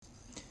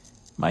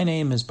My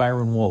name is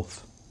Byron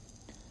Wolfe.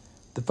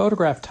 The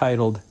photograph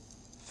titled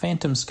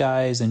Phantom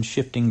Skies and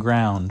Shifting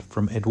Ground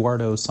from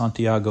Eduardo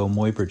Santiago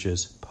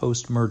Muybridge's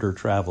Post-Murder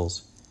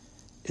Travels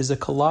is a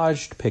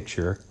collaged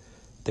picture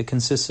that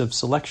consists of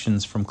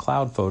selections from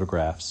cloud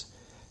photographs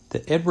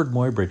that Edward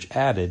Muybridge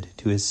added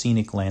to his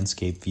scenic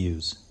landscape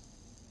views.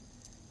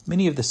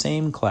 Many of the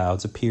same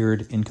clouds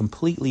appeared in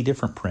completely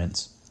different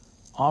prints,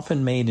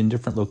 often made in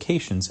different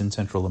locations in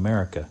Central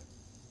America.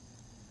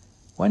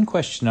 One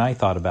question I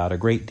thought about a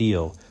great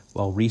deal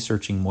while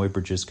researching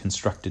Muybridge's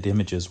constructed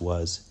images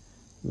was,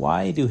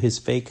 why do his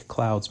fake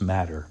clouds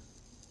matter?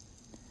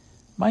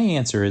 My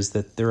answer is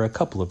that there are a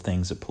couple of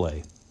things at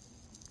play.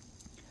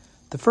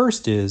 The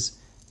first is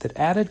that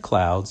added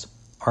clouds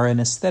are an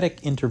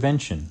aesthetic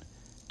intervention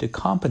to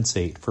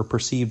compensate for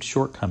perceived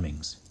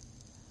shortcomings.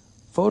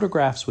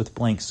 Photographs with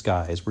blank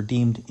skies were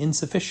deemed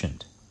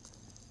insufficient,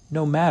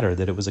 no matter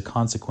that it was a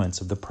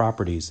consequence of the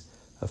properties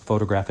of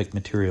photographic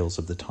materials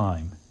of the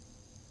time.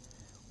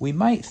 We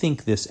might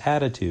think this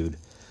attitude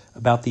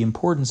about the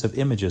importance of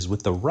images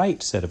with the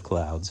right set of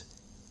clouds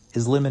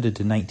is limited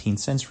to 19th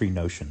century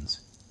notions.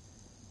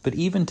 But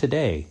even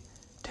today,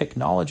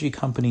 technology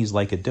companies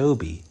like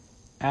Adobe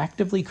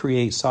actively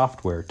create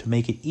software to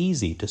make it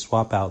easy to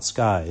swap out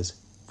skies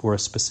for a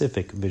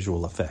specific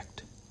visual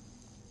effect.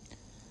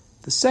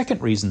 The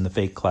second reason the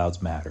fake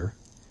clouds matter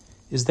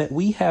is that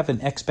we have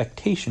an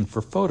expectation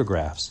for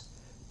photographs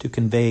to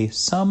convey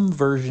some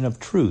version of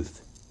truth,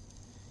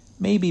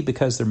 maybe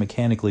because they're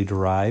mechanically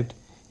derived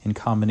in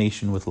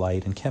combination with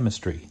light and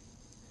chemistry.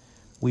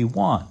 We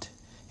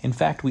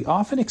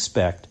often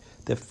expect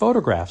that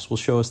photographs will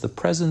show us the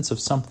presence of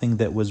something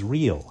that was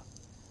real,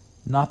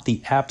 not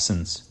the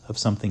absence of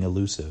something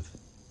elusive.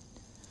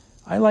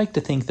 I like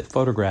to think that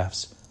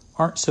photographs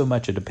aren't so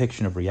much a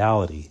depiction of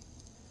reality,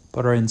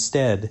 but are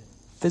instead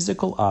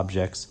physical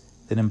objects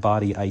that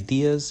embody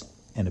ideas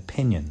and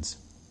opinions.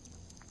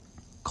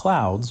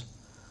 Clouds,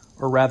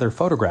 or rather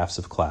photographs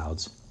of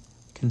clouds,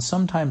 can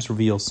sometimes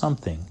reveal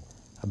something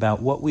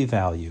about what we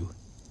value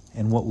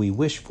and what we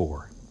wish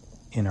for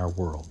in our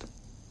world.